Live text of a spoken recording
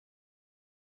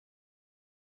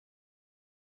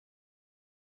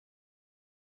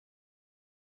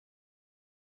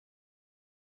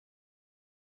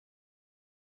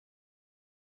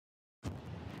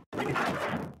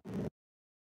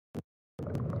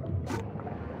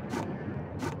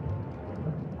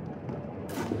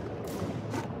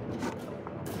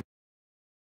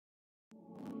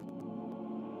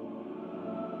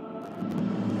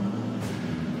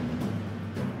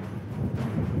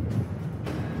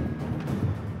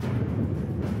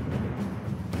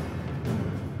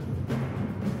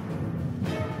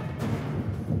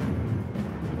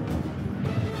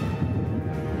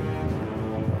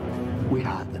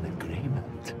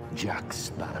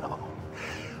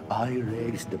I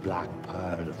raised the Black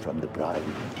Pearl from the briny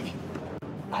deep,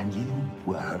 and you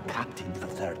were her captain for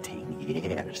 13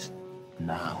 years.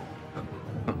 Now,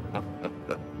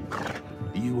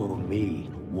 you owe me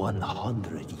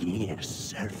 100 years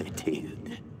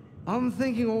servitude. I'm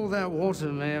thinking all that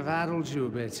water may have addled you a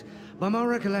bit. By my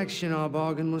recollection, our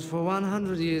bargain was for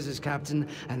 100 years as captain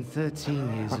and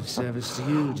 13 years of service to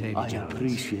you, Davy I Jones.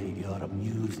 appreciate your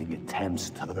amusing attempts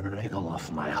to wriggle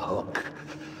off my hook,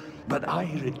 but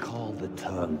I recall the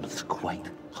terms quite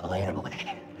clearly.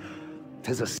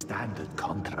 'Tis a standard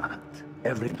contract.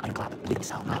 Every time club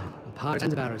leaks out. A pirate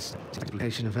and a barrister.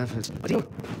 Multiplication of efforts. A deal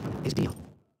is deal.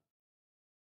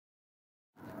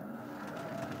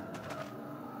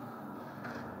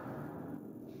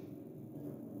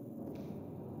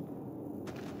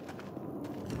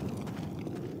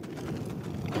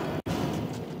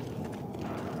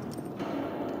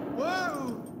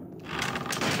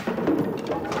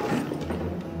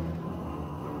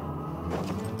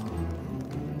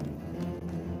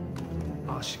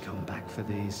 I should come back for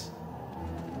these.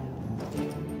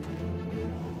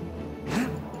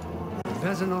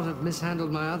 Better not have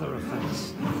mishandled my other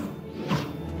offense.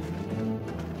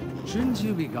 Shouldn't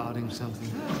you be guarding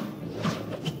something?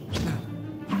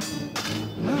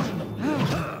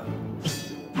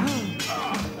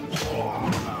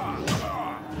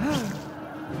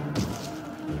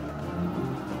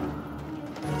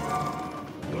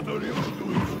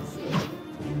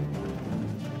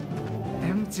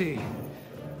 Empty.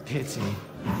 Pity.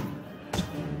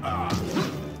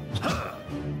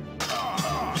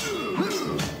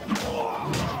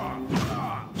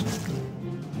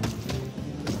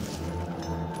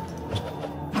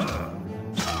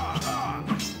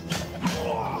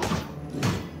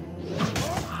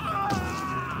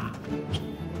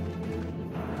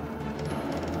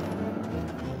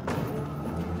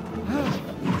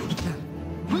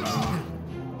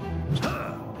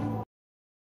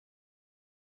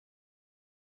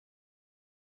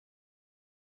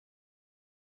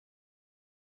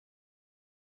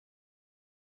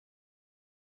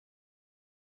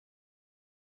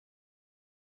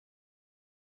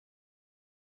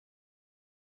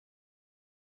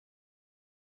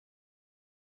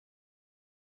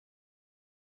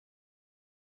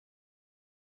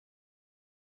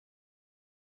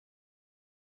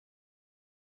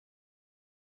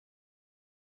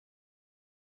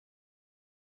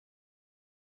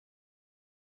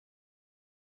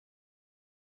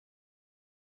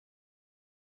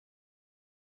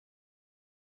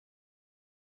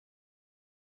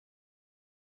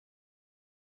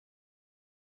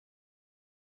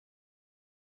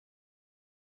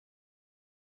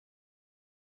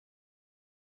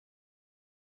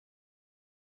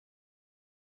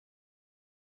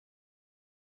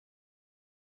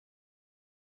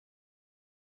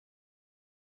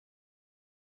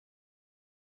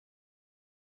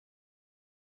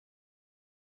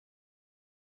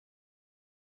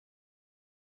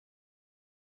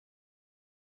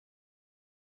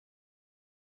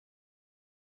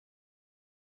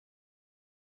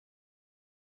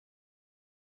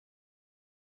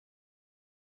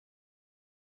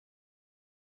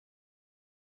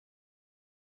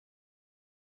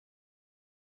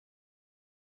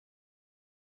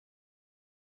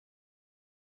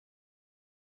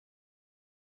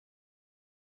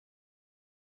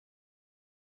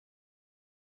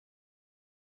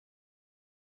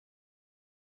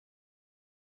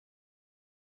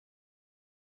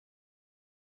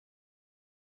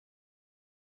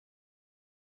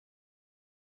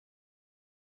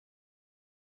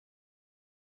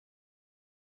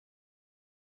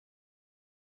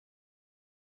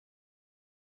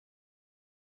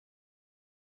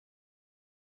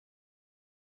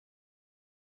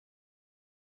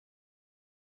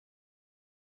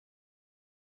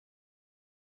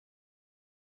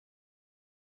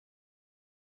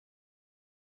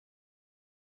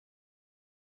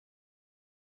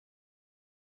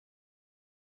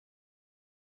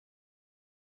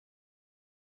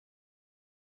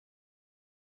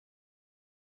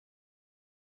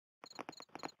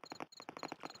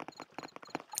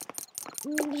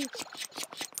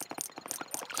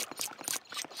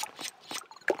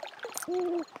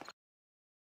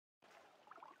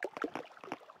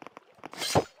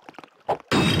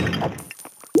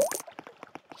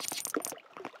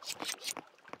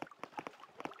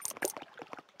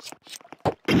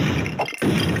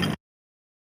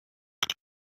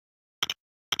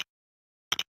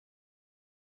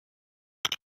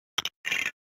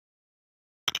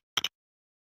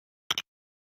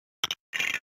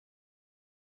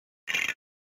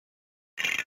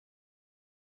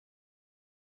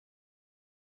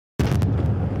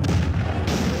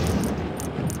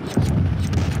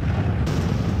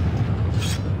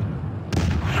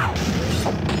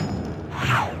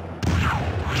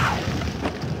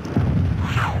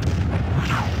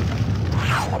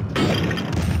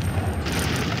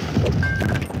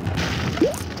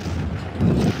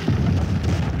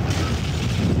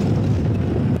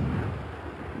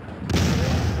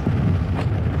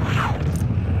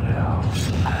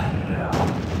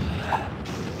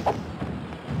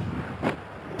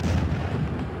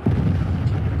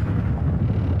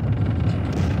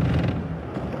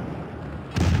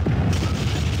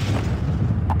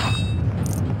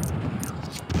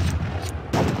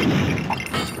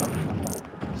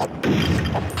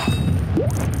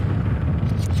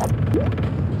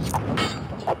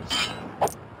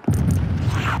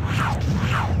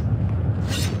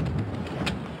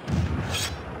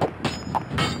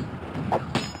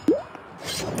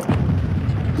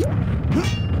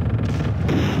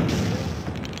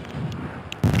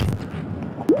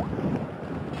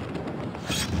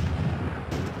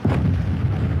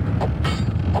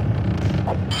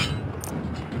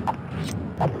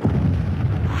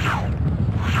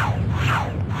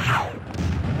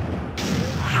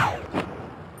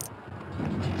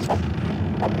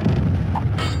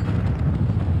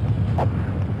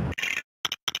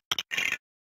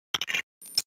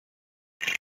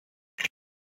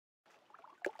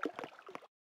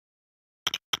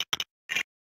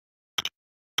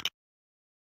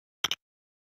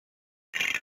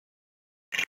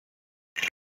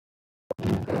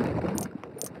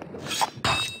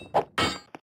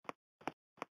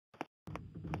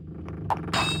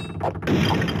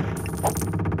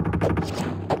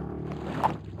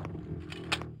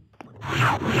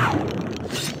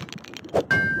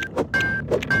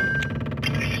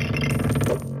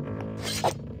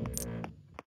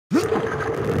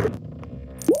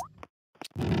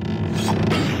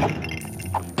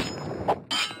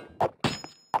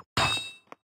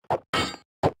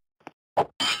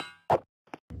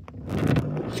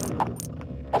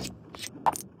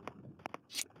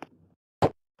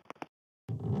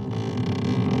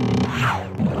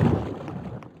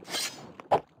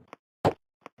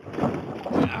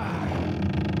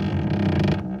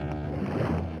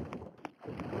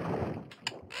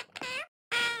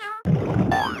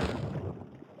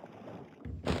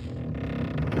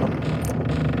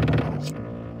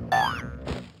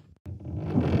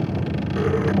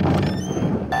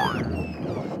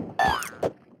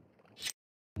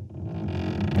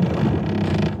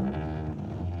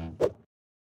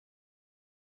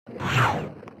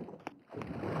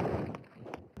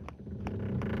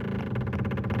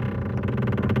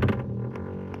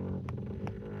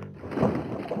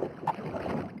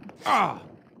 Ah!